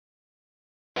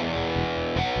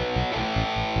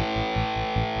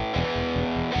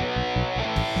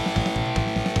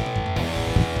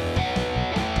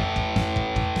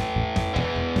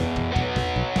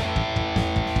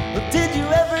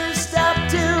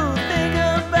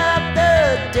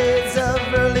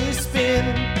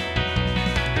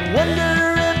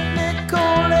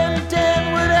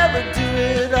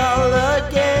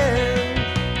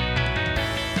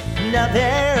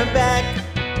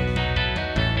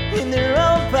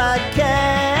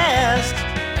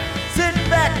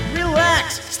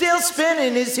Still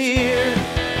Spinning is here.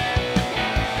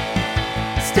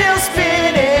 Still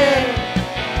spinning.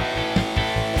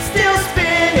 Still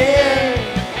spinning.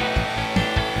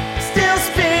 Still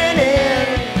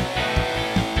spinning.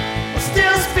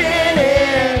 Still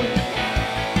spinning.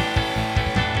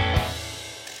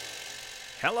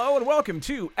 Hello and welcome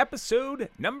to episode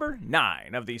number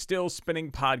 9 of the Still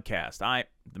Spinning podcast.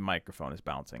 The microphone is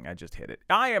bouncing. I just hit it.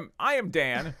 I am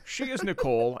Dan. She is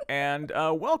Nicole, and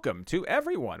welcome to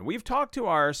everyone. We've talked to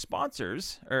our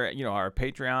sponsors, or our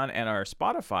Patreon and our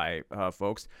Spotify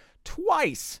folks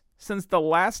twice since the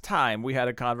last time we had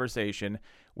a conversation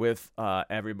with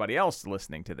everybody else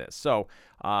listening to this. So,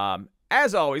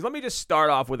 as always, let me just start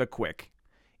off with a quick.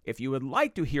 If you would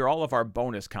like to hear all of our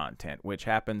bonus content, which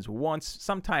happens once,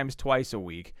 sometimes twice a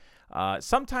week,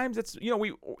 sometimes it's,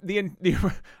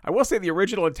 I will say the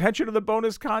original intention of the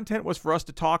bonus content was for us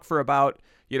to talk for about,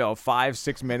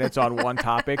 5-6 minutes on one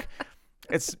topic.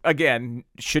 It's, again,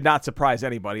 should not surprise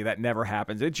anybody. That never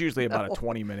happens. It's usually about a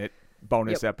 20-minute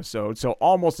bonus episode, so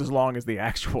almost as long as the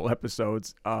actual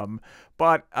episodes.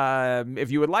 But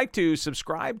if you would like to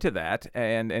subscribe to that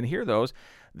and hear those,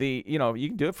 you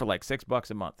can do it for like $6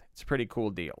 a month. It's a pretty cool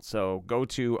deal. So go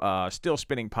to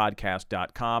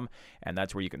stillspinningpodcast.com, and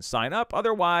that's where you can sign up.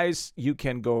 Otherwise, you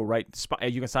can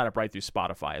you can sign up right through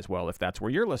Spotify as well if that's where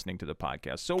you're listening to the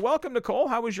podcast. So welcome, Nicole.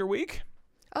 How was your week?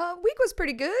 Week was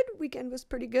pretty good. Weekend was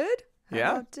pretty good.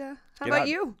 How about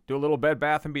you? Do a little Bed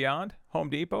Bath & Beyond, Home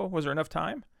Depot. Was there enough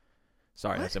time?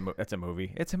 Sorry, that's a movie.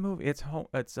 It's a movie. It's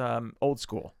old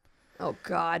school. Oh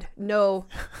God, no!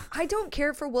 I don't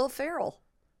care for Will Ferrell.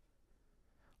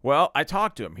 Well, I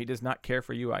talked to him. He does not care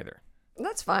for you either.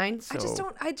 That's fine.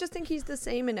 I just think he's the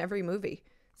same in every movie.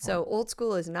 So old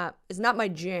school is not my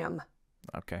jam.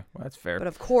 Okay, well that's fair. But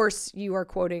of course, you are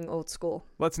quoting old school.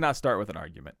 Let's not start with an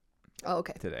argument. Oh,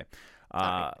 okay. Today,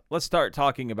 let's start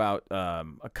talking about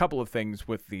a couple of things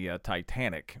with the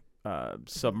Titanic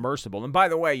submersible. And by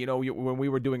the way, when we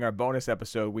were doing our bonus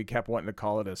episode, we kept wanting to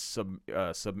call it a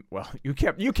you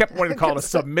kept wanting to call it a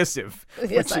submissive.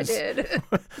 Yes, I did.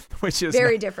 Which is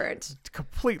very different.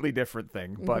 Completely different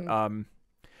thing. But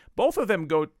both of them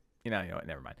go.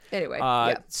 Never mind. Anyway,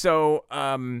 So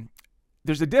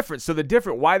there's a difference. So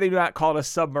why they do not call it a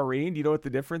submarine? Do you know what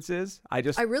the difference is? I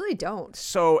really don't.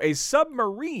 So a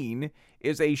submarine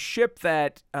is a ship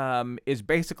that is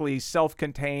basically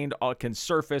self-contained, can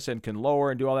surface and can lower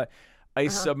and do all that. A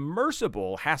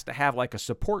submersible has to have like a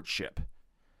support ship.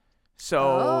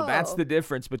 So that's the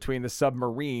difference between the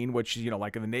submarine, which,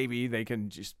 like in the Navy, they can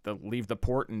just leave the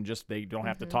port and they don't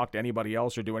have to talk to anybody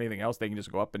else or do anything else. They can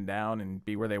just go up and down and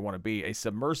be where they want to be. A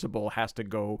submersible has to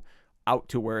go out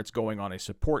to where it's going on a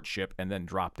support ship and then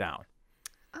drop down.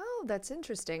 Oh, that's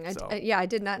interesting. I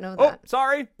did not know Oh, that.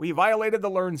 sorry. We violated the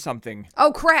learn something.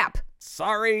 Oh, crap.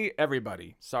 Sorry,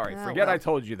 everybody. Sorry. Oh, Forget well. I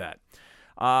told you that.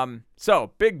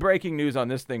 So big breaking news on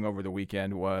this thing over the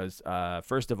weekend was,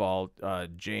 first of all,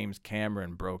 James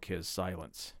Cameron broke his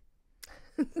silence.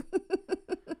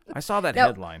 I saw that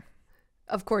headline.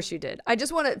 Of course you did. I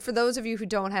just want to, for those of you who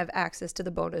don't have access to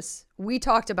the bonus, we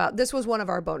talked about, this was one of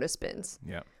our bonus spins.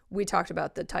 Yeah. We talked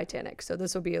about the Titanic. So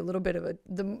this will be a little bit of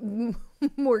the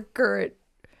more current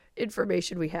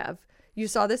information we have. You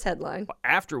saw this headline.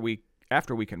 After we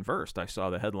conversed, I saw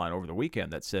the headline over the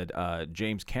weekend that said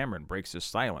James Cameron breaks his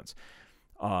silence.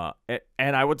 And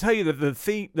I will tell you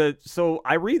that so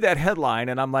I read that headline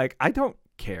and I'm like, I don't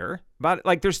care about it.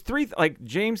 Like there's three, like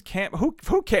James Cameron,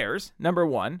 who cares? Number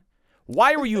one,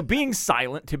 why were you being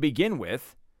silent to begin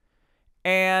with?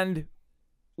 And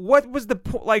what was the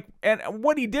point? Like, and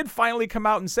what he did finally come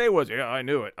out and say was, yeah, I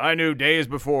knew it. I knew days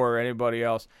before anybody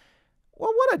else.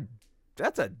 Well,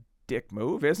 that's a dick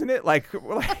move, isn't it? Like isn't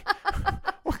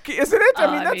it? I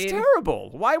mean, that's terrible.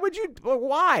 Why would you?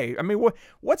 Why? I mean,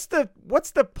 what's the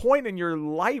point in your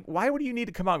life? Why would you need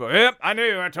to come out and go? Yep, I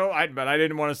knew. But I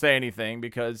didn't want to say anything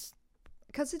because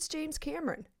it's James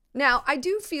Cameron. Now, I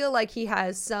do feel like he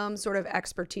has some sort of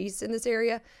expertise in this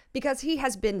area because he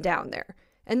has been down there,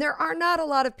 and there are not a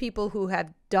lot of people who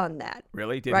have done that.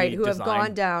 Really? Did right? he Who have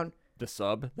gone down? The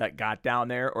sub that got down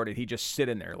there, or did he just sit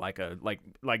in there like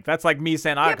that's like me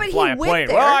saying I can but fly he a went plane?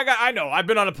 there. Well, I know I've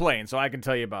been on a plane, so I can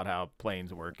tell you about how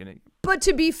planes work. And But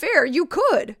to be fair, you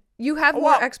could. You have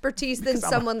more expertise than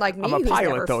someone like me. I'm a who's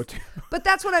pilot, never, though. Too. But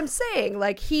that's what I'm saying.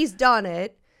 Like he's done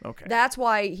it. Okay. That's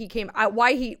why he came.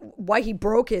 Why he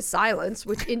broke his silence,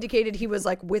 which indicated he was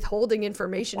like withholding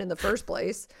information in the first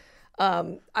place.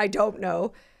 I don't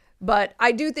know. But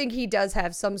I do think he does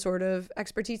have some sort of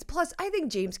expertise. Plus, I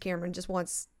think James Cameron just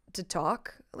wants to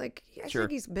talk. Like, I think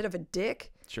he's a bit of a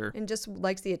dick. Sure. And just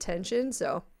likes the attention.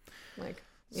 So, like.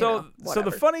 So the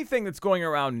whatever. funny thing that's going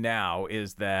around now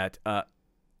is that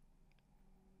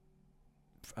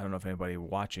I don't know if anybody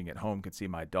watching at home could see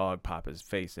my dog pop his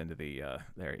face into the.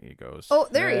 There he goes. Oh,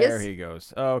 there he is. There he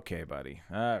goes. Okay, buddy.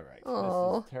 All right.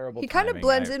 Oh, This is terrible. he kind of timing.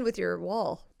 blends in with your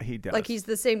wall. He does. Like he's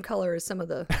the same color as some of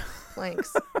the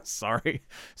planks. Sorry,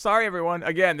 everyone.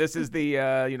 Again, this is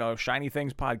the Shiny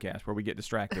Things podcast where we get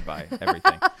distracted by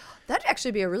everything. That'd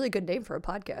actually be a really good name for a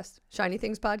podcast. Shiny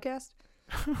Things Podcast.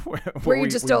 where you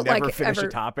just don't, never like, finish ever-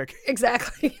 a topic.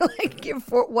 Exactly. Like give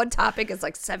for one topic is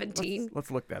like 17.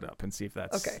 Let's look that up and see if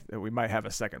that's Okay. We might have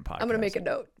a second podcast. I'm going to make a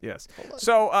note. Yes. Hold on.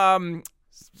 So,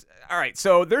 all right.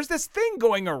 So there's this thing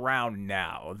going around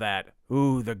now that,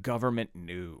 the government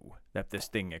knew that this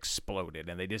thing exploded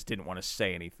and they just didn't want to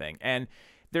say anything. And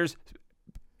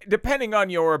depending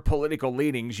on your political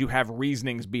leanings, you have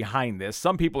reasonings behind this.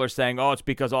 Some people are saying, it's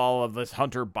because all of this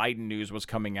Hunter Biden news was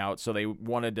coming out, so they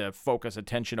wanted to focus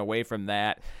attention away from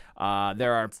that.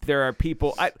 There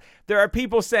are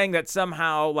people saying that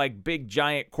somehow, like, big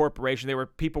giant corporation,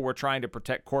 people were trying to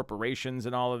protect corporations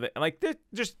and all of it. Like,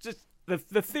 just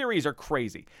the theories are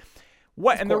crazy.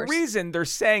 And the reason they're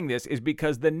saying this is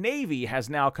because the Navy has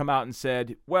now come out and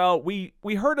said, well, we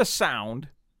heard a sound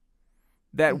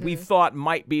that we thought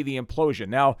might be the implosion.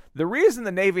 Now, the reason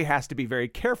the Navy has to be very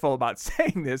careful about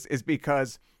saying this is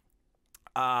because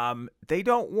they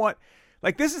don't want...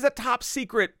 Like, this is a top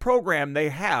secret program they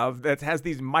have that has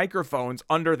these microphones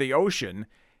under the ocean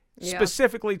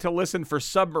specifically to listen for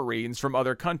submarines from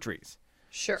other countries.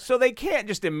 Sure. So they can't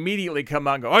just immediately come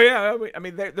out and go, oh, yeah. I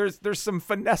mean, there's some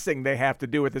finessing they have to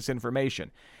do with this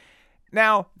information.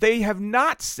 Now, they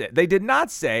did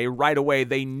not say right away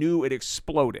they knew it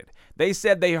exploded. They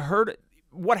said they heard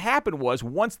what happened was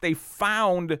once they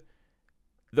found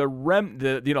the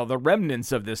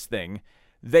remnants of this thing,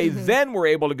 they then were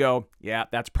able to go, yeah,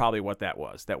 that's probably what that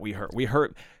was that we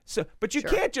heard. So, but you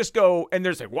can't just go and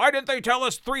they're like, why didn't they tell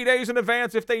us 3 days in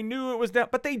advance if they knew it was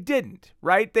that? But they didn't,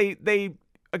 right? They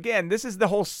again, this is the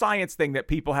whole science thing that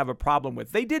people have a problem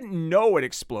with. They didn't know it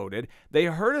exploded. They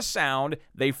heard a sound.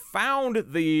 They found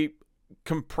the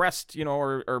compressed,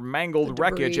 or mangled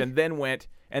wreckage, and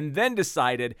then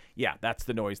decided, yeah, that's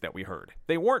the noise that we heard.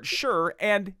 They weren't sure,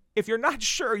 and if you're not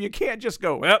sure, you can't just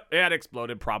go, well, yeah, it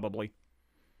exploded probably.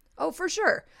 Oh, for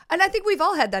sure. And I think we've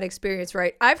all had that experience,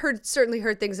 right? I've certainly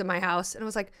heard things in my house, and I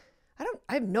was like, I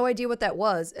have no idea what that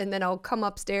was. And then I'll come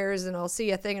upstairs and I'll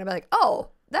see a thing, and I'll be like, oh,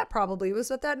 that probably was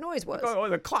what that noise was. Oh,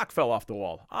 the clock fell off the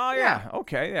wall. Oh, yeah.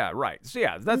 Okay, yeah, right. So,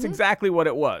 yeah, that's exactly what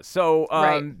it was. So,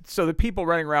 so the people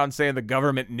running around saying the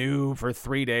government knew for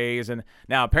 3 days, and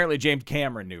now apparently James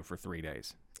Cameron knew for 3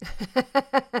 days.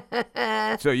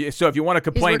 So if you want to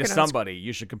complain to somebody,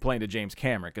 you should complain to James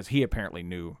Cameron because he apparently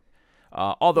knew.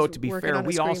 Although, to be fair,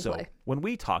 we also, when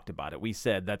we talked about it, we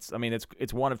said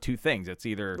it's one of two things. It's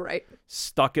either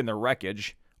stuck in the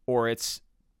wreckage or it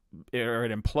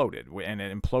imploded, and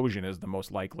an implosion is the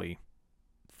most likely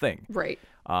thing. Right.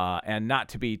 And not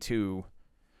to be too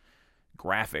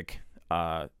graphic,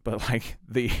 but like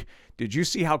did you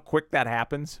see how quick that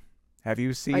happens? Have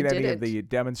you seen any of the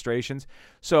demonstrations?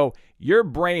 So your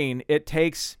brain, it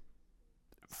takes,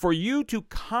 for you to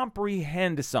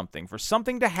comprehend something, for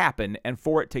something to happen, and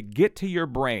for it to get to your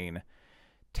brain,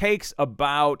 takes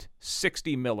about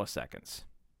 60 milliseconds.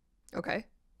 Okay.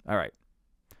 All right.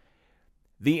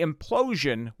 The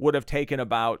implosion would have taken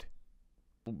about,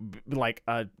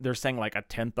 they're saying like a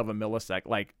tenth of a millisecond.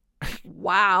 Like,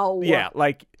 wow. Yeah.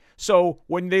 Like, so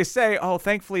when they say, oh,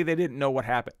 thankfully they didn't know what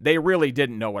happened, they really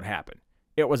didn't know what happened.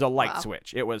 It was a light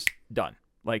switch. It was done.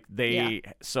 Like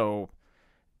so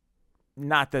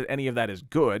not that any of that is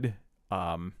good.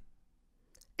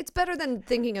 It's better than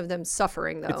thinking of them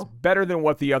suffering, though. It's better than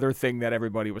what the other thing that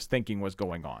everybody was thinking was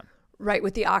going on. Right,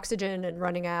 with the oxygen and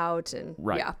running out and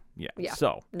yeah.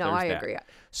 So no, I agree.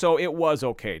 So it was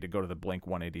okay to go to the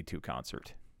Blink-182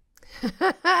 concert, as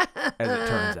it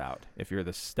turns out. If you're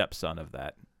the stepson of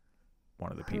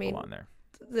one of the people on there,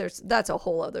 that's a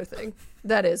whole other thing.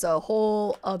 That is a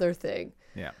whole other thing.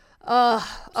 Yeah. All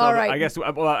right.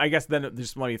 I guess then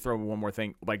just let me throw one more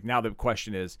thing. Like now the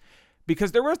question is,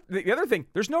 because there was the other thing.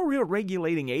 There's no real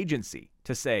regulating agency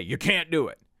to say you can't do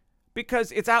it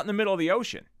because it's out in the middle of the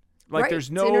ocean. Like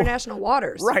there's no it's international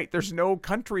waters. Right. There's no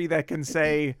country that can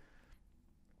say,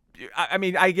 I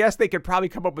mean, I guess they could probably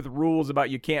come up with rules about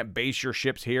you can't base your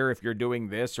ships here if you're doing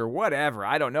this or whatever.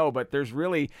 I don't know. But there's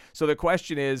so the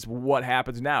question is, what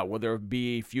happens now? Will there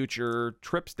be future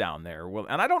trips down there?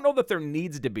 And I don't know that there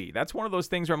needs to be. That's one of those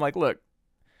things where I'm like, look,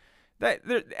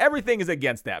 Everything is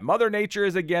against that. Mother Nature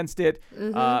is against it.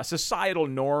 Societal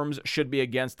norms should be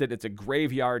against it. It's a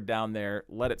graveyard down there.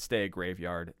 Let it stay a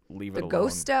graveyard. Leave it alone. The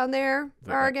ghosts down there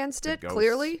are against it, ghosts,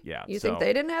 clearly. yeah, You so- think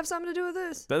they didn't have something to do with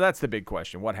this? That's the big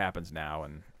question. What happens now?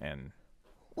 And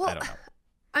Well, I don't know.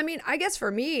 I mean, I guess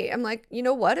for me, I'm like, you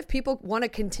know what? If people want to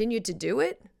continue to do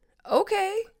it,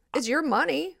 okay. It's your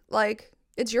money. Like,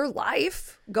 it's your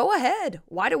life. Go ahead.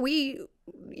 Why do we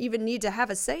even need to have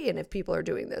a say in if people are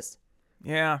doing this?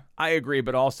 Yeah, I agree,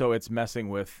 but also it's messing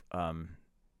with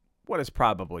what is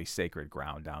probably sacred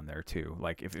ground down there too.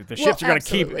 Like if the ships are going to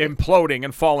keep absolutely. imploding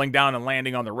and falling down and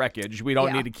landing on the wreckage, we don't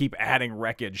Yeah. need to keep adding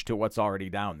wreckage to what's already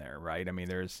down there, right? I mean,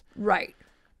 there's. Right.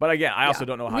 But again, I also Yeah.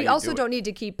 don't know how we you also do it. don't need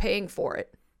to keep paying for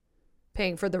it.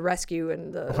 Paying for the rescue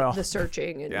and the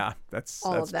searching and Yeah, that's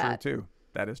all of that. true too.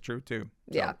 That is true too.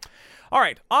 So. Yeah. All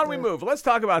right, on we move. Let's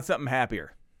talk about something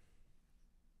happier.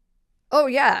 Oh,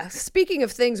 yeah. Speaking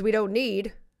of things we don't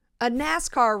need, a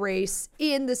NASCAR race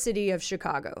in the city of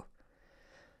Chicago.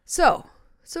 So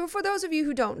for those of you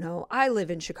who don't know, I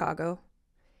live in Chicago,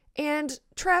 and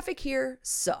traffic here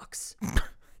sucks.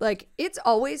 Like, it's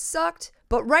always sucked,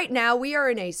 but right now we are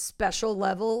in a special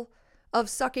level of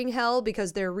sucking hell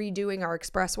because they're redoing our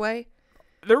expressway.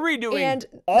 They're redoing And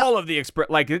all of the express.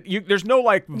 Like, there's no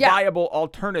Yeah. viable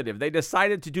alternative. They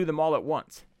decided to do them all at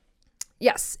once.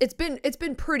 Yes, it's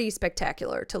been pretty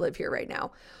spectacular to live here right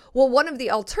now. Well, one of the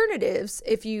alternatives,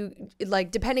 if you like,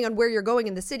 depending on where you're going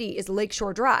in the city, is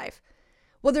Lakeshore Drive.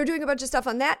 Well, they're doing a bunch of stuff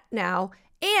on that now,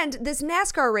 and this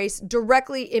NASCAR race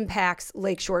directly impacts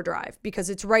Lakeshore Drive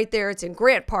because it's right there. It's in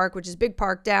Grant Park, which is big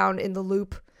park down in the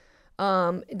Loop,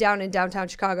 down in downtown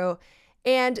Chicago,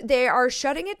 and they are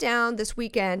shutting it down this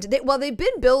weekend. They've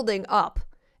been building up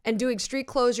and doing street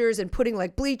closures and putting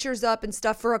like bleachers up and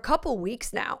stuff for a couple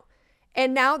weeks now.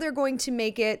 And now they're going to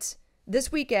make it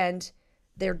this weekend.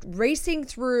 They're racing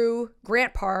through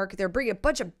Grant Park. They're bringing a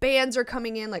bunch of bands are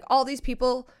coming in, like all these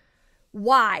people.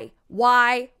 Why?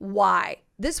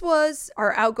 This was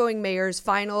our outgoing mayor's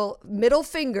final middle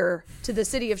finger to the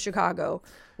city of Chicago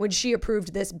when she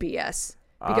approved this BS.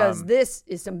 Because this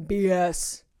is some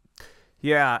BS.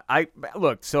 Yeah,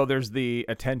 look. So there's the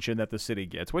attention that the city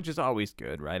gets, which is always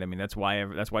good, right? I mean, that's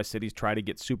why cities try to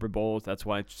get Super Bowls. That's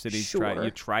why cities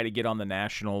try to get on the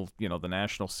national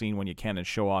scene when you can and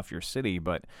show off your city.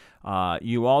 But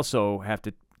you also have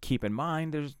to keep in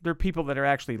mind there are people that are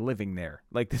actually living there.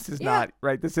 Like, this is not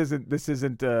right. This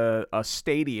isn't a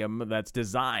stadium that's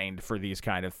designed for these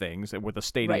kind of things with a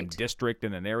stadium district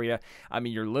in an area. I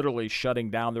mean, you're literally shutting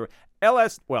down the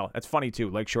well, that's funny too,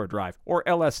 Lakeshore Drive, or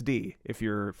LSD if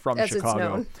you're from As it's Chicago.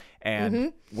 known.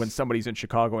 And when somebody's in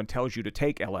Chicago and tells you to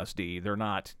take LSD, they're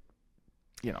not,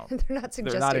 They're not suggesting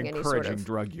they're not any sort encouraging of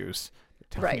drug use.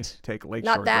 They're telling you to take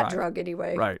Lakeshore not that Drive. drug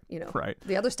anyway. Right. Right.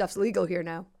 The other stuff's legal here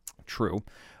now. True.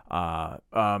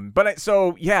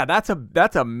 So yeah, that's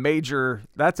a major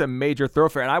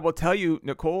thoroughfare. And I will tell you,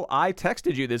 Nicole, I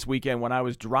texted you this weekend when I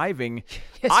was driving.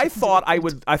 Yes, I you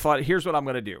thought, here's what I'm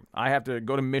going to do. I have to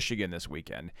go to Michigan this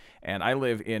weekend, and I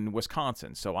live in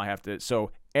Wisconsin.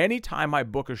 So anytime I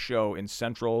book a show in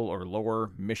central or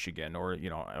lower Michigan, or,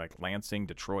 like Lansing,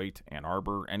 Detroit, Ann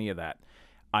Arbor, any of that,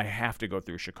 I have to go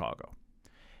through Chicago.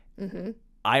 Mm-hmm.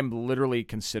 I'm literally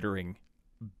considering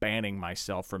banning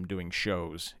myself from doing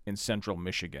shows in central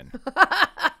Michigan.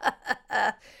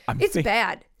 It's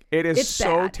bad. It is It's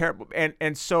so bad. terrible.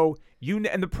 And so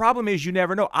and the problem is you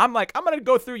never know. I'm like, I'm going to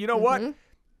go through, what?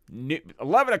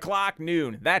 11 o'clock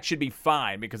noon. That should be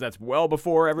fine because that's well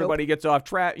before everybody gets off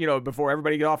track, before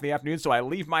everybody gets off in the afternoon. So I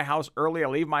leave my house early. I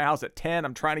leave my house at 10.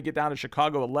 I'm trying to get down to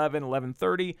Chicago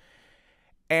 11:30.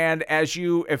 And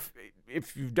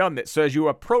if you've done this, so as you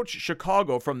approach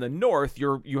Chicago from the north,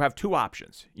 you have two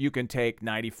options. You can take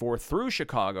 94 through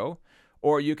Chicago,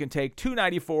 or you can take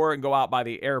 294 and go out by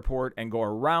the airport and go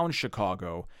around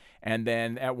Chicago. And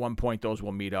then at one point, those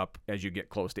will meet up as you get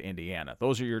close to Indiana.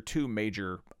 Those are your two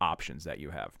major options that you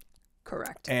have.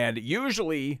 Correct. And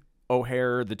usually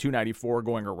O'Hare, the 294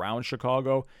 going around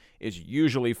Chicago, is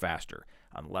usually faster,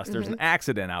 unless there's an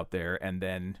accident out there, and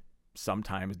then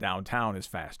sometimes downtown is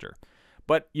faster.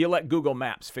 But you let Google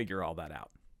Maps figure all that out.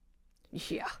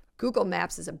 Yeah. Google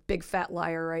Maps is a big fat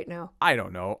liar right now. I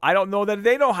don't know. I don't know that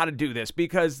they know how to do this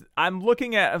because I'm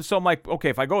looking at, so I'm like, okay,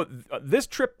 if I go this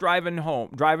trip driving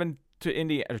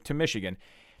to Michigan,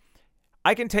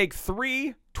 I can take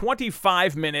 3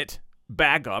 25-minute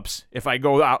backups if I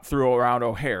go out through around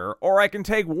O'Hare, or I can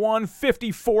take 1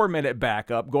 54-minute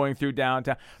backup going through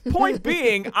downtown. Point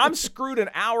being, I'm screwed an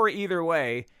hour either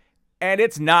way. And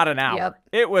it's not an hour. Yep.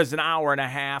 It was an hour and a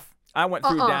half. I went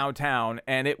through downtown,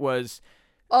 and it was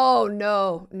Oh,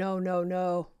 no.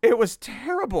 It was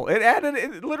terrible.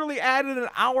 It literally added an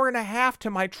hour and a half to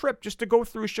my trip just to go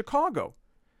through Chicago.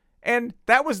 And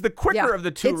that was the quicker of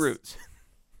the two routes.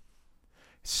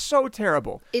 So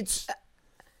terrible.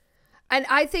 And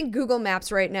I think Google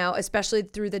Maps right now, especially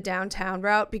through the downtown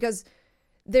route, because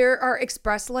there are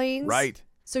express lanes. Right.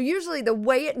 So usually the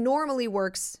way it normally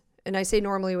works, and I say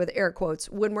normally with air quotes,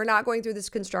 when we're not going through this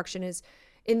construction is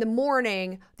in the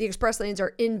morning, the express lanes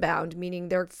are inbound, meaning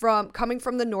they're coming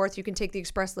from the north. You can take the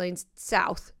express lanes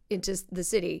south into the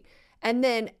city. And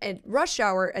then at rush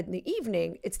hour in the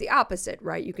evening, it's the opposite,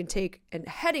 right? You can take, and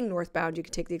heading northbound, you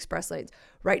can take the express lanes.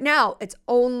 Right now,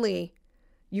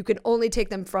 you can only take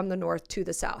them from the north to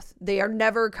the south. They are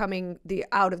never coming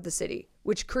out of the city,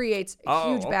 which creates a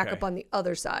huge backup on the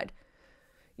other side.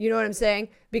 You know what I'm saying?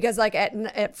 Because like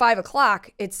at 5 o'clock,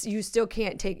 you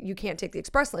can't take the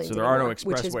express lanes. So there are no anymore,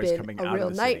 which has expressways been coming a out real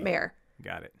of the city. nightmare.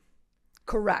 Got it.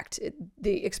 Correct.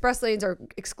 The express lanes are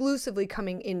exclusively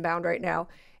coming inbound right now.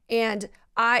 And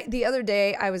the other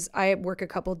day I work a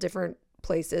couple different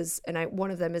places, and one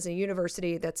of them is a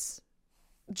university that's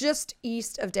just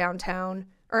east of downtown,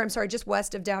 or I'm sorry, just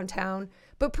west of downtown,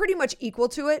 but pretty much equal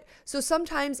to it. So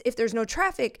sometimes if there's no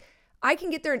traffic, I can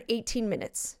get there in 18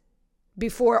 minutes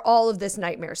before all of this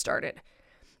nightmare started.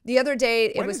 The other day,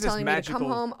 it was telling me to come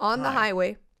home on the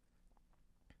highway.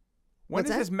 When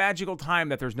is this magical time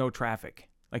that there's no traffic?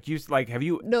 Have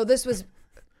you? No, this was.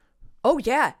 Oh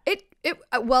yeah,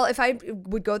 well, if I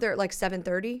would go there at like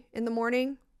 7:30 in the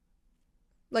morning,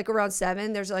 like around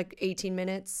 7, there's like 18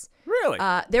 minutes. Really?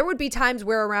 There would be times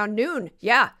where around noon.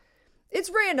 Yeah, it's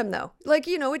random though. Like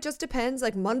it just depends.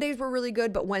 Like Mondays were really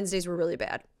good, but Wednesdays were really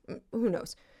bad. Who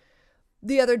knows?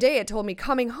 The other day, it told me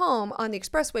coming home on the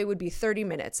expressway would be 30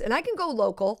 minutes, and I can go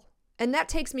local, and that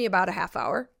takes me about a half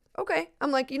hour. Okay,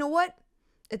 I'm like, you know what?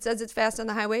 It says it's fast on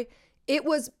the highway. It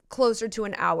was closer to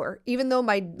an hour, even though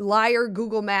my liar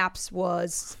Google Maps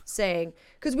was saying,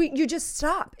 because you just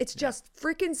stop. It's just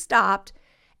freaking stopped.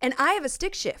 And I have a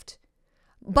stick shift.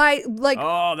 By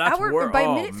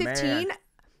minute 15, man.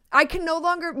 I can no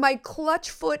longer, my clutch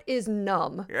foot is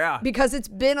numb. Yeah. Because it's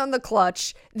been on the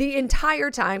clutch the entire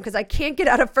time because I can't get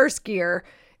out of first gear.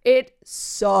 It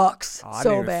sucks I so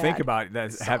didn't even bad. think about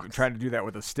that, trying to do that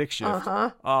with a stick shift.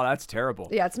 Uh-huh. Oh, that's terrible.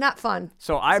 Yeah, it's not fun.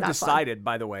 So I've decided,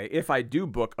 by the way, if I do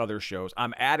book other shows,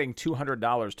 I'm adding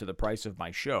 $200 to the price of my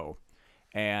show,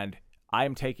 and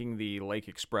I'm taking the Lake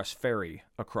Express ferry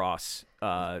across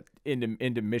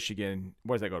into Michigan.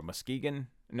 Where does that go? To Muskegon?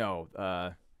 No.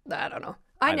 I don't know.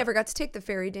 I never got to take the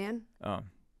ferry, Dan. Oh.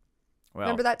 Well.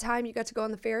 Remember that time you got to go on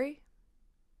the ferry?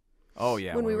 Oh,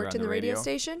 yeah. When we worked in the radio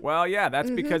station? Well, yeah,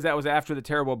 that's because that was after the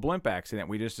terrible blimp accident.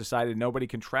 We just decided nobody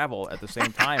can travel at the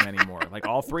same time anymore. Like,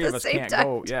 all three of us can't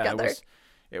go. Yeah,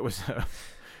 it was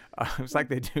like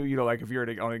they do, like if you're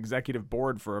on an executive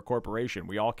board for a corporation,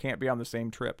 we all can't be on the same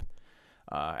trip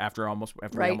after we almost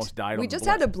died on We the just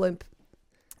blimp. had a blimp.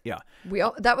 Yeah.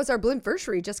 That was our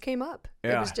blimp-versary, just came up.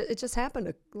 Yeah. It just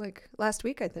happened like last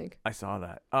week, I think. I saw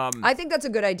that. I think that's a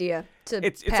good idea to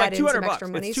it's pad like in $200 some extra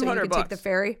money It's so you can $200. take the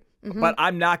ferry. But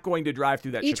I'm not going to drive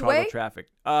through that Each Chicago way? traffic.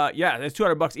 Yeah, it's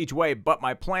 $200 each way. But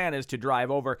my plan is to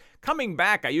drive over. Coming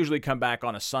back, I usually come back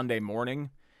on a Sunday morning,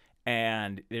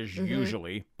 and there's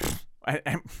usually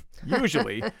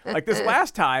like this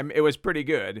last time, it was pretty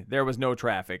good. There was no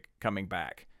traffic coming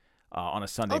back on a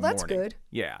Sunday morning. Oh, that's good.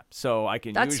 Yeah, so I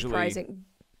can That's usually. surprising.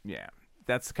 Yeah,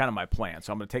 that's kind of my plan.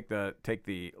 So I'm going to take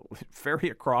the ferry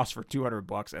across for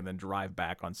 $200 and then drive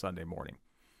back on Sunday morning.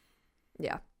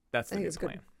 Yeah. That's the I think good it's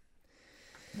plan. good.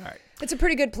 All right. It's a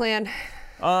pretty good plan.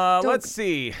 Let's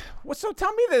see. So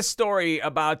tell me this story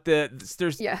about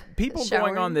there's people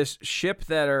going on this ship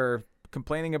that are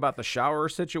complaining about the shower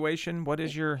situation. What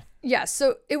is your? Yeah.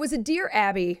 So it was a Dear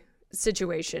Abby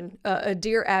situation. A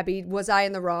Dear Abby, was I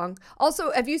in the wrong?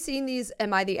 Also, have you seen these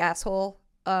Am I the Asshole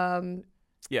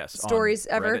Yes. stories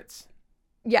ever? Reddit's.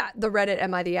 Yeah, the Reddit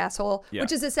Am I the Asshole? Yeah.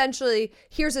 Which is essentially,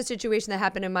 here's a situation that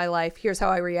happened in my life. Here's how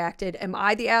I reacted. Am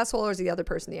I the asshole or is the other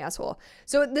person the asshole?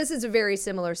 So this is a very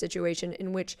similar situation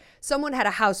in which someone had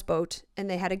a houseboat and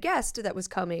they had a guest that was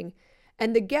coming.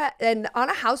 And on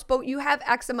a houseboat, you have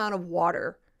X amount of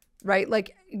water, right?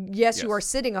 Like, yes, you are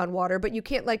sitting on water, but you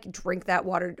can't like drink that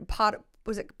water.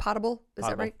 Was it potable? Is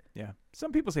that right? Yeah.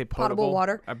 Some people say Potable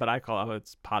water. But I call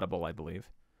it's potable, I believe.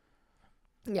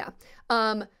 Yeah.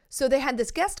 So they had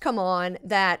this guest come on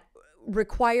that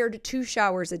required 2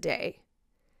 showers a day.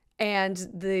 And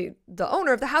the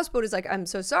owner of the houseboat is like, I'm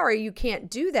so sorry, you can't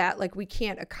do that. Like, we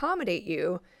can't accommodate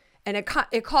you. And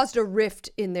it caused a rift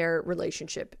in their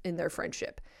relationship, in their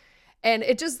friendship. And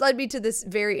it just led me to this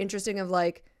very interesting of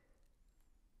like,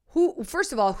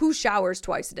 First of all, who showers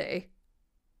twice a day?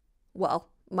 Well,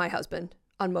 my husband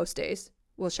on most days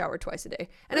will shower twice a day.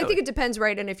 And I think it depends,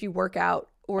 right? And if you work out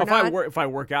or not. If I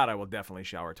work out, I will definitely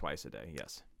shower twice a day.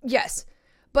 Yes. Yes.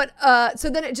 But so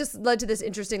then it just led to this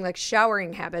interesting like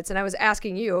showering habits. And I was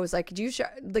asking you, I was like, do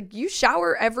you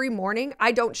shower every morning?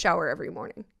 I don't shower every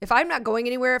morning. If I'm not going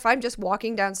anywhere, if I'm just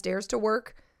walking downstairs to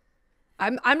work,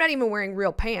 I'm not even wearing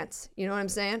real pants. You know what I'm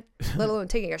saying? Let alone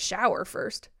taking a shower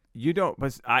first. You don't,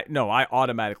 but I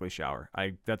automatically shower.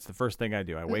 That's the first thing I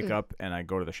do. I wake up and I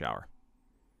go to the shower.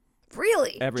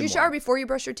 Really? Every Do you shower before you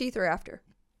brush your teeth or after?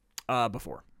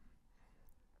 Before.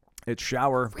 It's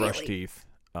shower, brush Really? teeth,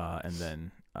 and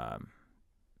then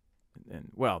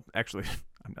well, actually,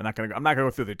 I'm not gonna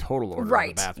go through the total order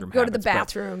Right. of the bathroom. Go to the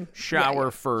habits, but bathroom. shower Yeah,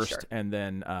 first, sure. and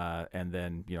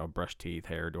then brush teeth,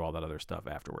 hair, do all that other stuff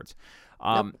afterwards.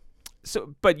 Nope.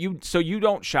 So you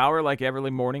don't shower like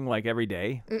every morning, like every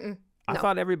day? I No.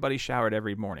 thought everybody showered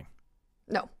every morning.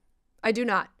 No, I do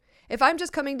not. If I'm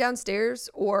just coming downstairs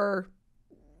or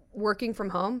working from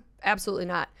home, absolutely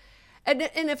not. And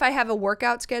if I have a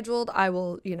workout scheduled, I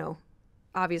will,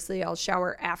 obviously I'll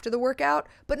shower after the workout,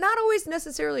 but not always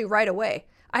necessarily right away.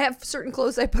 I have certain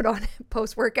clothes I put on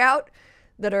post-workout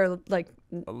that are like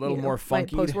A little more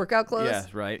funky. post-workout clothes. Yeah,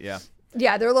 right. Yeah.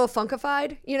 Yeah, they're a little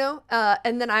funkified,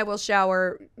 and then I will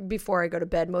shower before I go to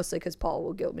bed, mostly because Paul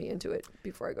will guilt me into it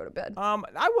before I go to bed.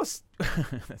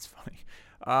 That's funny.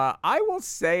 I will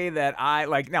say that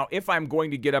now if I'm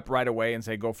going to get up right away and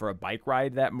say go for a bike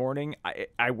ride that morning,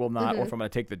 I will not. Or if I'm going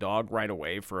to take the dog right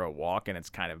away for a walk and it's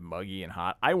kind of muggy and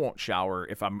hot, I won't shower.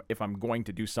 If I'm going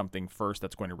to do something first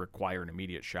that's going to require an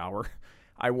immediate shower,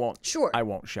 I won't. Sure. I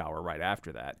won't shower right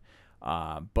after that.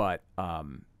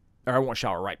 Or I won't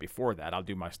shower right before that. I'll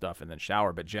do my stuff and then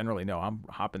shower. But generally, no, I'm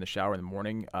hop in the shower in the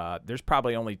morning. There's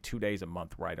probably only 2 days a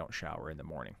month where I don't shower in the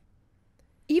morning.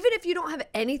 Even if you don't have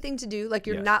anything to do, like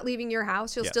you're Yes. not leaving your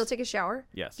house, you'll Yes. still take a shower?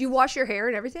 Yes. Do you wash your hair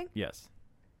and everything? Yes.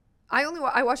 I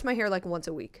wash my hair like once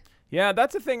a week. Yeah,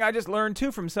 that's a thing I just learned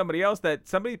too from somebody else. That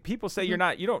people say you're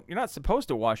not supposed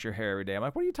to wash your hair every day. I'm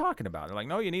like, what are you talking about? They're like,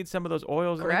 no, you need some of those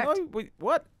oils. I'm like, Correct. no, wait,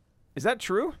 what? Is that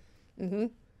true?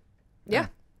 Yeah.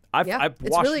 I've It's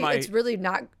washed really my it's really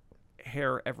not.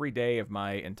 hair every day of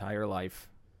my entire life,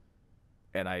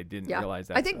 and I didn't Yeah. realize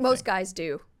that. I think most guys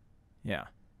do. Yeah.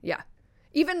 Yeah.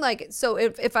 Even like, so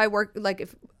if I work, like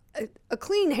if a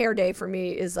clean hair day for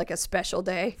me is like a special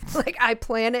day. Like I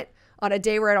plan it on a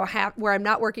day where where I'm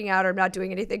not working out or I'm not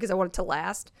doing anything because I want it to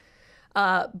last.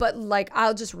 But like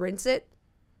I'll just rinse it,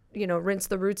 rinse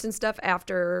the roots and stuff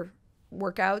after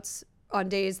workouts on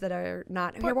days that are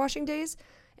not hair washing days.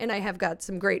 And I have got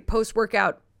some great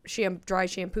post-workout dry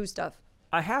shampoo stuff.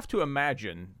 I have to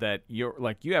imagine that you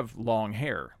have long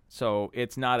hair. So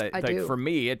it's not do. for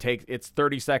me, it's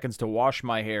 30 seconds to wash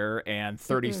my hair and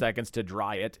 30 seconds to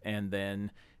dry it. And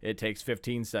then it takes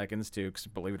 15 seconds to, 'cause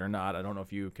believe it or not, I don't know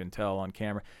if you can tell on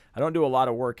camera, I don't do a lot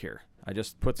of work here. I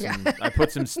just put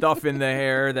some stuff in the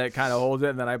hair that kind of holds it,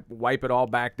 and then I wipe it all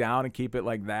back down and keep it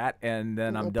like that, and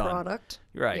then I'm done. Product.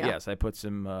 You're right. Yeah. Yes, I put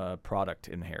some product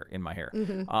in my hair.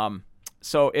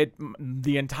 So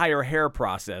the entire hair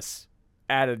process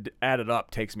added up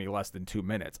takes me less than 2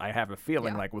 minutes. I have a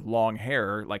feeling like with long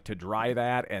hair, like to dry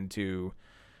that and to,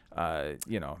 what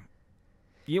you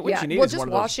need well, is just one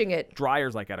of washing those it.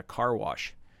 dryers like at a car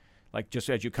wash, like just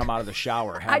as you come out of the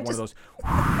shower, have one of those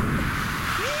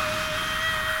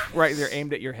right there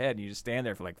aimed at your head, and you just stand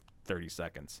there for like 30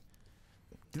 seconds.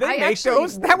 Do they make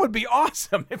those? That would be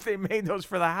awesome if they made those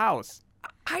for the house.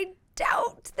 I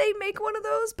doubt they make one of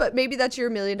those, but maybe that's your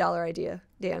 $1 million idea,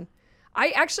 Dan.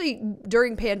 I actually,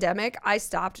 during pandemic, I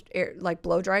stopped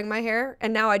blow drying my hair,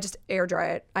 and now I just air dry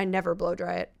it. I never blow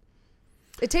dry it.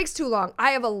 It takes too long.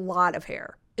 I have a lot of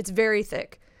hair. It's very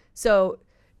thick. So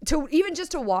even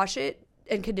just to wash it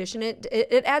and condition it,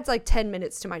 it adds like 10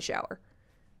 minutes to my shower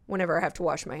whenever I have to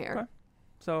wash my hair. Okay.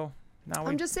 So now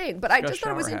I'm just saying, but I just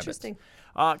thought it was shower habits. interesting.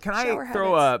 Can I Shower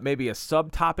throw maybe a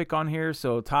subtopic on here?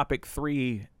 So topic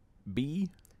 3B.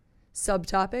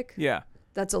 Subtopic? Yeah.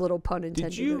 That's a little pun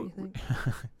intended. Did you don't you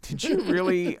think? did you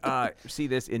really see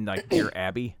this in like Dear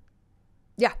Abby?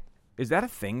 Yeah. Is that a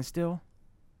thing still?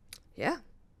 Yeah.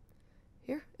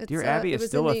 Here. It's, Dear Abby it is was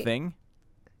still in a thing?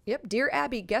 Yep. Dear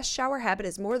Abby, guest shower habit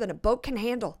is more than a boat can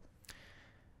handle.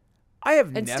 I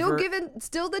have And never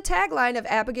still the tagline of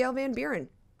Abigail Van Buren.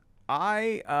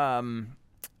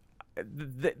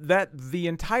 The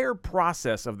entire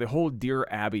process of the whole Dear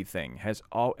Abby thing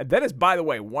that is, by the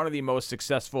way, one of the most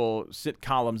successful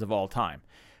columns of all time.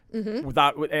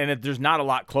 Mm-hmm. There's not a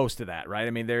lot close to that, right? I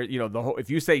mean, if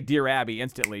you say Dear Abby,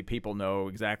 instantly people know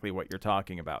exactly what you're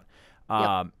talking about.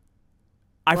 Yep.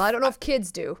 Well, I don't know if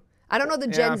kids do. I don't know the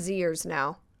Gen Yeah. Zers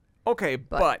now. Okay,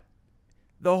 but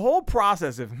the whole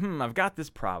process of, I've got this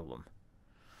problem.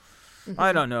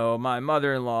 I don't know. My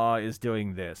mother-in-law is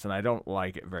doing this, and I don't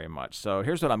like it very much. So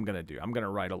here's what I'm going to do. I'm going to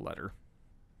write a letter.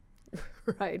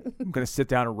 Right. I'm going to sit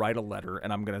down and write a letter,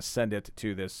 and I'm going to send it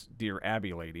to this Dear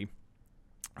Abby lady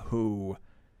who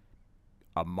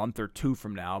a month or two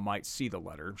from now might see the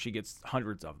letter. She gets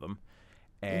hundreds of them.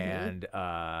 And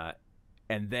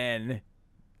then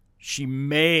she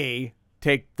may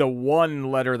take the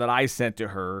one letter that I sent to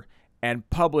her and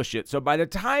publish it. So by the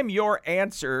time your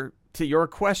answer to your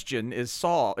question is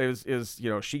solved,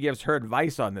 she gives her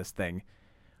advice on this thing,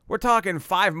 we're talking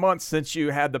 5 months since you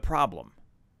had the problem.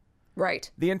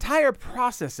 Right. The entire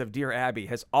process of Dear Abby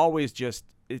has always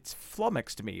it's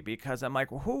flummoxed me because I'm like,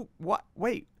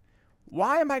 wait,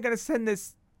 why am I going to send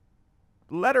this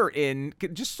letter in?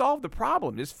 Just solve the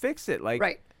problem. Just fix it. Like,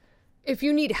 right. If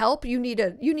you need help, you need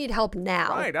help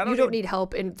now. Right. You don't need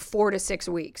help in 4 to 6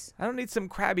 weeks. I don't need some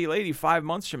crabby lady 5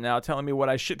 months from now telling me what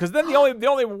I should. Because then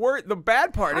the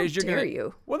bad part How is you're dare gonna.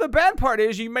 you? Well, the bad part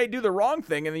is you may do the wrong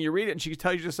thing and then you read it and she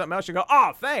tells you just something else. You go,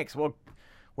 oh, thanks. Well,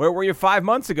 where were you 5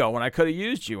 months ago when I could have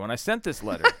used you when I sent this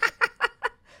letter?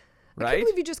 I can't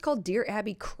believe you just called Dear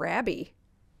Abby crabby.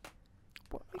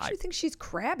 What makes you think she's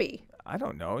crabby? I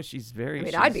don't know. She's very. I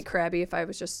mean, I'd be crabby if I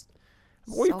was just.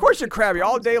 Well, of course you're crabby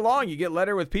all day long. You get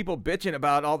letter with people bitching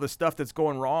about all the stuff that's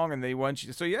going wrong, and they want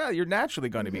you. So yeah, you're naturally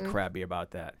going to be crabby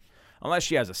about that, unless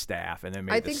she has a staff, and then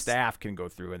maybe the staff can go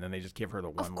through, and then they just give her the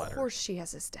one letter. Of course, she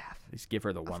has a staff. Just give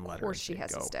her the one letter. Of course, she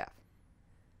has a staff.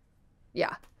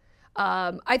 Yeah.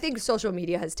 I think social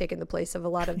media has taken the place of a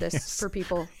lot of this for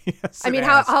people. Yes, I mean,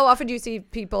 how often do you see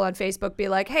people on Facebook be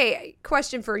like, "Hey,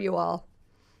 question for you all.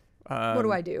 What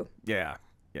do I do?" Yeah,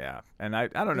 and I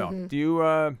don't know. Do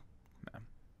you?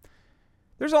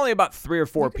 There's only about 3 or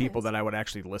 4 people that I would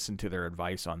actually listen to their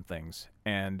advice on things,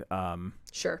 and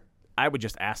Sure. I would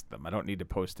just ask them. I don't need to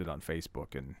post it on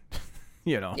Facebook, and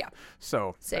Yeah.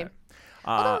 So Same.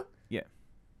 Yeah.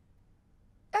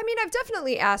 I mean, I've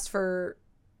definitely asked for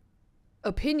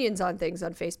opinions on things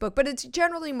on Facebook, but it's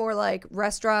generally more like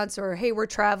restaurants or, hey, we're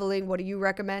traveling, what do you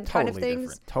recommend kind of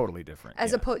things. Totally different.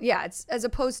 It's as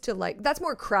opposed to like, that's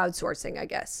more crowdsourcing, I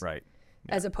guess. Right.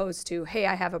 As opposed to, hey,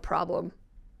 I have a problem.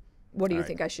 What do you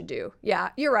think I should do?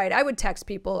 Yeah, you're right. I would text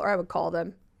people or I would call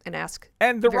them and ask.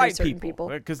 And the very right certain people.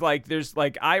 Because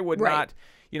I would not,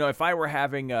 if I were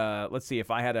having, let's see,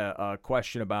 if I had a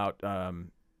question about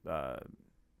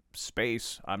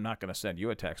space, I'm not going to send you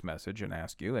a text message and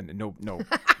ask you, and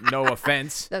no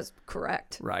offense. That's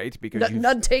correct. Right? Because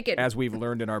none taken. As we've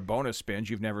learned in our bonus spins,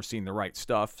 you've never seen the right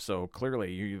stuff, so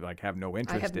clearly you have no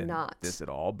interest in this at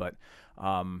all. But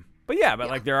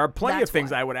there are plenty of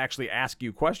things I would actually ask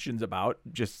you questions about.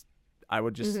 I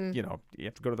would just you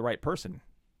have to go to the right person.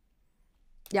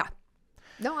 Yeah.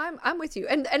 No, I'm with you.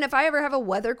 And if I ever have a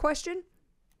weather question,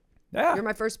 you're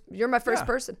my first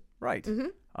person. Right.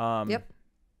 Yep.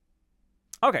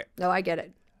 Okay. No, I get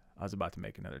it. I was about to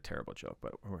make another terrible joke,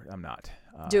 but I'm not.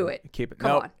 Do it. Keep it.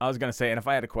 Come on. I was going to say, and if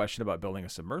I had a question about building a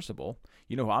submersible,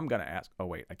 you know who I'm going to ask? Oh,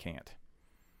 wait, I can't.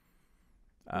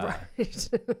 Right.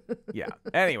 Yeah.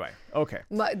 Anyway, okay.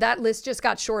 That list just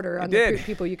got shorter on the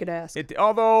people you could ask.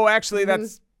 Although, actually,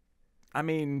 that's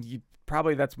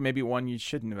maybe one you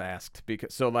shouldn't have asked,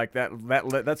 because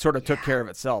that sort of took care of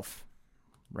itself,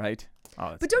 right?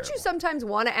 Oh, but don't you sometimes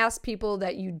want to ask people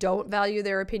that you don't value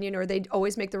their opinion, or they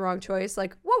always make the wrong choice?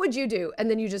 Like, what would you do? And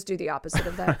then you just do the opposite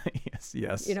of that.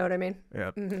 Yes. You know what I mean?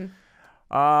 Yeah.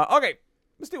 Okay.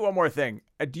 Let's do one more thing.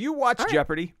 Do you watch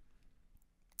Jeopardy?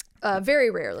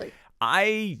 Very rarely.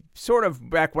 I sort of,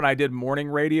 back when I did morning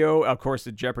radio, of course,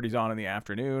 the Jeopardy's on in the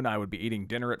afternoon. I would be eating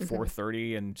dinner at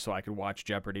 4:30, and so I could watch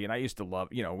Jeopardy. And I used to love,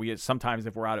 sometimes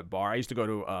if we're out at bar, I used to go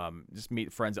to just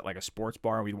meet friends at like a sports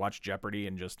bar, and we'd watch Jeopardy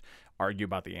and just argue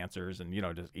about the answers and,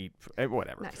 just eat,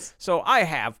 whatever. Nice. So I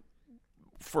have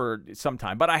for some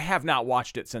time, but I have not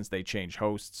watched it since they changed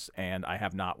hosts, and I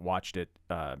have not watched it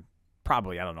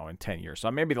probably, I don't know, in 10 years. So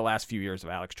maybe the last few years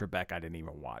of Alex Trebek I didn't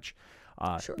even watch.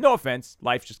 Sure. No offense,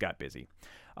 life just got busy.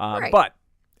 Right. But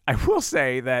I will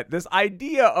say that this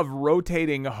idea of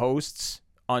rotating hosts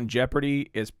on Jeopardy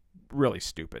is really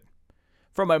stupid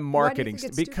from a marketing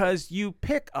because you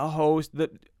pick a host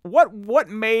that what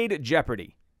made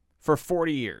Jeopardy for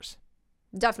 40 years?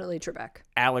 Definitely Trebek.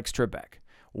 Alex Trebek.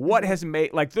 What has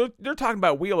made, they're talking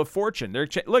about Wheel of Fortune.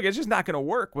 Look, it's just not going to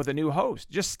work with a new host.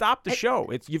 Just stop the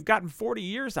show. You've gotten 40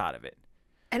 years out of it.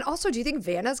 And also, do you think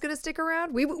Vanna's going to stick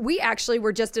around? We actually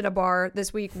were just in a bar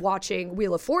this week watching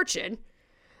Wheel of Fortune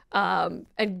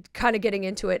and kind of getting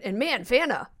into it. And man,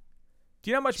 Vanna, Do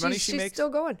you know how much money she she's makes? still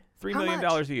going. $3 How million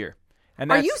much? a year.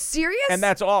 And Are that's, you serious? And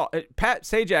that's all. Pat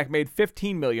Sajak made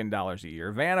 $15 million a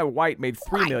year. Vanna White made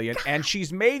 $3 million, and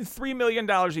she's made $3 million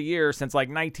a year since like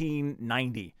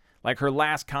 1990. Like her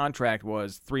last contract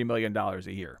was $3 million a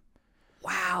year.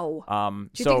 Wow. Do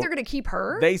you so think they're going to keep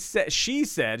her? She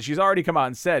said she's already come out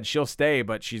and said she'll stay,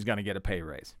 but she's going to get a pay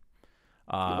raise.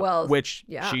 Which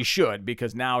she should,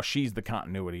 because now she's the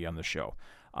continuity on the show.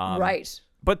 Right.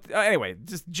 But anyway,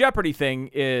 this Jeopardy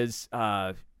thing is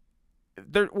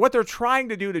what they're trying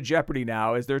to do to Jeopardy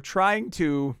now is they're trying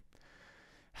to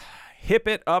hip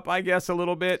it up, I guess, a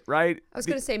little bit, right? I was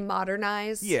going to say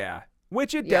modernize. Yeah,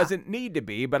 which it doesn't need to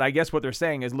be, but I guess what they're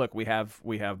saying is, look, we have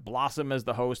Blossom as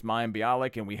the host, Mayim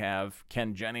Bialik, and we have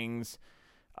Ken Jennings.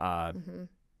 I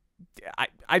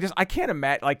can't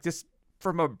imagine, like, just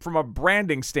from a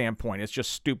branding standpoint, it's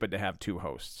just stupid to have two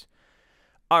hosts.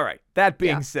 All right. That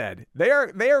being said, they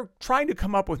are trying to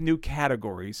come up with new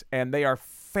categories, and they are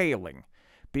failing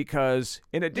because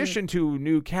in addition to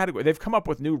new categories, they've come up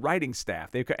with new writing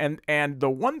staff. And the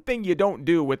one thing you don't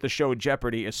do with the show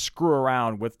Jeopardy is screw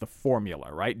around with the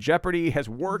formula, right? Jeopardy has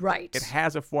worked. Right. It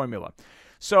has a formula.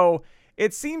 So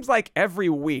it seems like every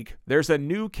week there's a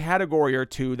new category or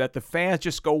two that the fans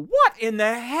just go, what in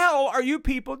the hell are you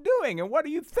people doing? And what are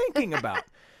you thinking about?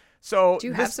 So do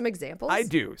you have some examples? I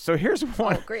do. So here's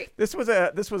one. Oh, great. This was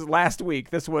last week.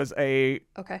 This was a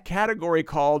category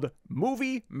called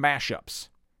movie mashups.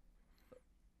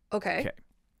 Okay.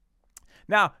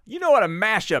 Now, you know what a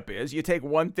mashup is. You take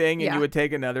one thing and you would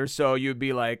take another. So you'd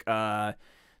be like, I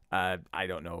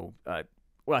don't know.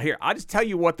 Well, here, I'll just tell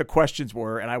you what the questions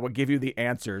were, and I will give you the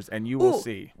answers, and you will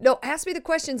see. No, ask me the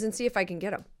questions and see if I can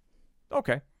get them.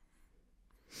 Okay.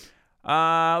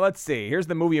 Let's see. Here's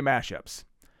the movie mashups.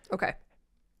 Okay.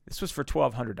 This was for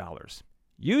 $1,200.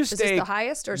 Is this the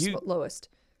highest or lowest?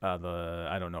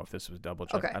 I don't know if this was double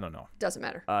check. Okay. I don't know. Doesn't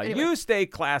matter. Anyway. You Stay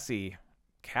Classy.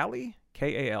 Callie?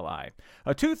 Kali.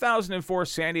 A 2004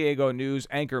 San Diego News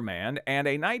anchorman and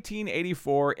a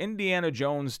 1984 Indiana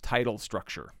Jones title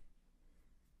structure.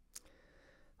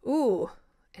 Ooh,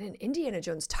 and an Indiana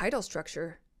Jones title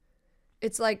structure.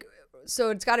 It's like, so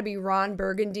it's got to be Ron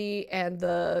Burgundy and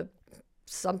the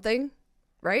something,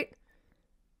 right?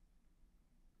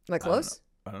 Am I close?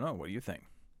 I don't know. What do you think?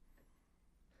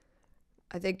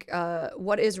 I think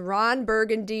what is Ron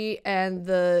Burgundy and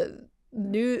the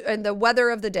weather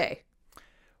of the day?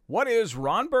 What is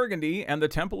Ron Burgundy and the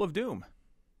Temple of Doom?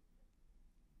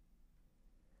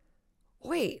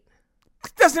 Wait.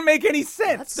 It doesn't make any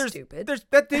sense. That's stupid.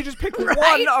 They just picked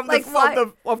Right?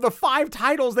 one of the five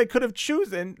titles they could have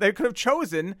chosen.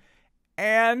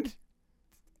 And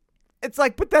it's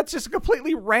like, but that's just a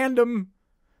completely random.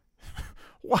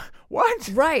 What?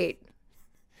 Right.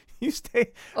 You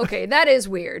stay. Okay, that is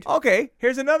weird. Okay,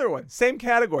 here's another one. Same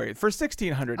category for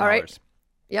 $1,600. All right.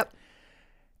 Yep.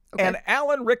 Okay. An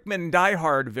Alan Rickman Die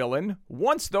Hard villain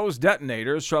wants those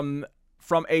detonators from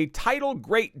a title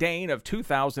Great Dane of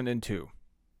 2002.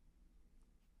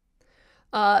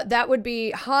 That would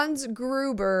be Hans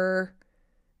Gruber.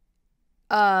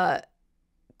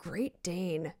 Great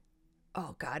Dane.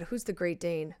 Oh God, who's the Great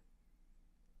Dane?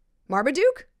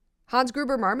 Marmaduke? Hans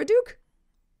Gruber Marmaduke?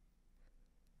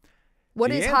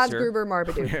 What is Hans Gruber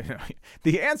Marmaduke?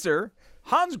 The answer,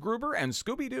 Hans Gruber and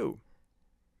Scooby-Doo.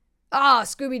 Ah,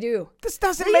 Scooby-Doo. This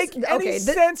doesn't make any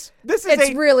sense. This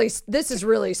is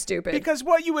really stupid. Because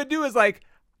what you would do is like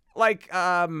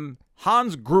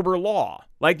Hans Gruber Law.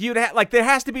 Like there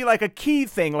has to be like a key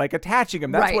thing like attaching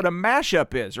them. That's what a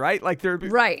mashup is, right? Like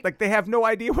like they have no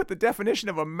idea what the definition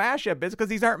of a mashup is because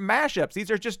these aren't mashups. These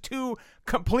are just two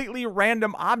completely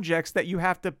random objects that you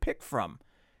have to pick from.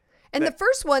 And the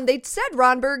first one, they said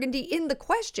Ron Burgundy in the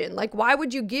question. Like, why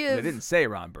would you give... They didn't say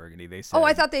Ron Burgundy. They said... Oh,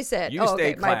 I thought they said... You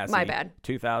Stay Classy. My bad.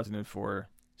 2004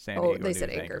 San Diego they said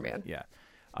News Anchorman. Yeah.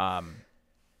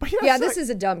 But yeah, this is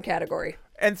a dumb category.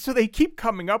 And so they keep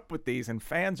coming up with these, and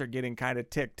fans are getting kind of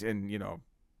ticked. And,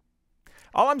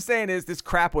 all I'm saying is this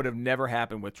crap would have never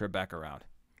happened with Trebek around.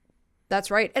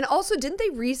 That's right. And also, didn't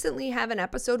they recently have an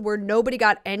episode where nobody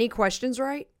got any questions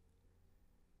right?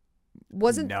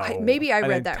 Maybe I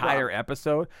read that wrong. An entire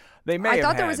episode? They may I have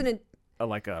thought had there was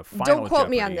like a final Don't quote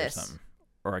me Jeopardy on this.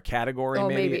 Or a category, Oh,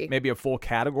 maybe a full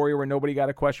category where nobody got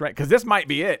a question right. Because this might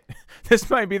be it. This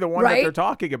might be the one that they're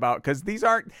talking about. Because this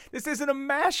isn't a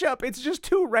mashup. It's just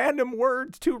two random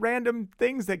words, two random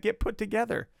things that get put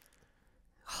together.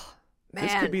 Man.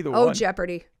 This could be the one. Oh,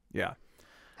 Jeopardy. Yeah.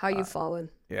 How you've fallen.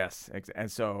 Yes.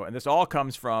 And this all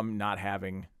comes from not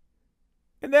having.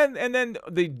 And then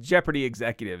the Jeopardy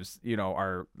executives,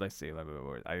 are, let's see,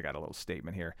 I got a little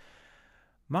statement here.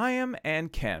 Mayim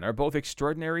and Ken are both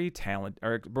extraordinarily talented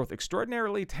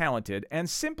and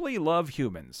simply love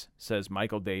humans, says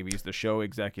Michael Davies, the show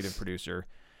executive producer.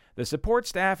 The support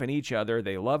staff and each other,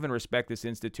 they love and respect this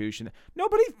institution.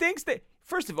 Nobody thinks that.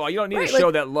 First of all, you don't need a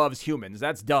show that loves humans.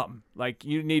 That's dumb. Like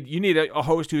you need a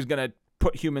host who's gonna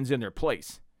put humans in their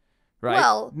place, right?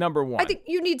 Well, number one. I think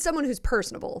you need someone who's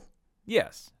personable.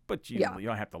 Yes, but you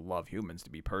don't have to love humans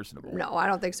to be personable. No, I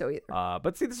don't think so either.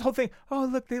 But see, this whole thing, oh,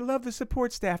 look, they love the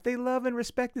support staff. They love and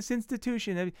respect this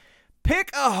institution.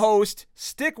 Pick a host,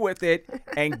 stick with it,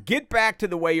 and get back to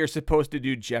the way you're supposed to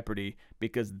do Jeopardy,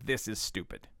 because this is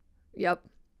stupid. Yep.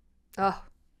 Oh.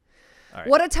 Right.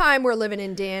 What a time we're living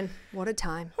in, Dan. What a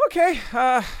time. Okay.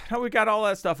 Now we got all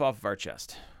that stuff off of our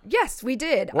chest. Yes, we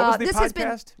did. What was the this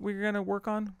podcast we're going to work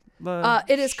on?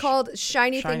 It is called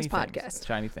Shiny Things Podcast.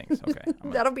 Shiny Things. Okay.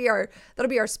 That'll be our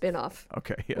spin-off.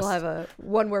 Okay. Yes. We'll have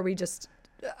one where we just,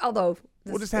 although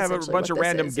we'll just have a bunch of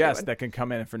random guests that can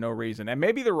come in for no reason, and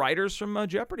maybe the writers from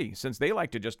Jeopardy, since they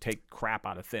like to just take crap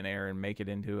out of thin air and make it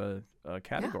into a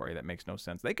category that makes no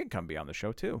sense. They can come be on the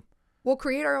show too. We'll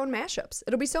create our own mashups.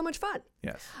 It'll be so much fun.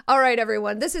 Yes. All right,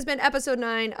 everyone. This has been episode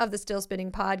 9 of the Still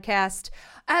Spinning Podcast.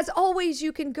 As always,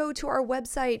 you can go to our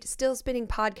website,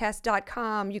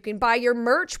 stillspinningpodcast.com. You can buy your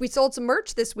merch. We sold some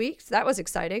merch this week, so that was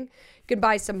exciting. You can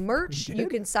buy some merch. You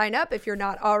can sign up if you're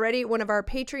not already one of our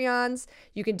Patreons.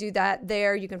 You can do that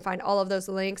there. You can find all of those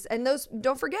links. And those,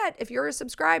 don't forget, if you're a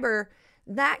subscriber,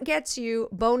 that gets you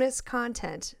bonus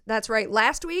content. That's right.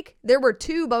 Last week there were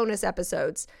 2 bonus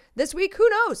episodes. This week, who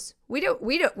knows? We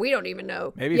don't even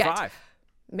know. Maybe yet. 5.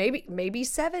 Maybe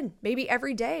 7. Maybe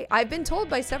every day. I've been told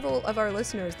by several of our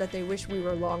listeners that they wish we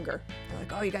were longer. They're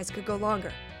like, "Oh, you guys could go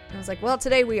longer." And I was like, "Well,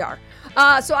 today we are."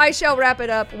 So I shall wrap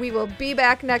it up. We will be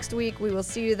back next week. We will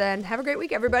see you then. Have a great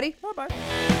week, everybody. Bye-bye.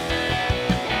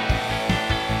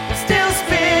 Still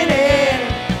spinning.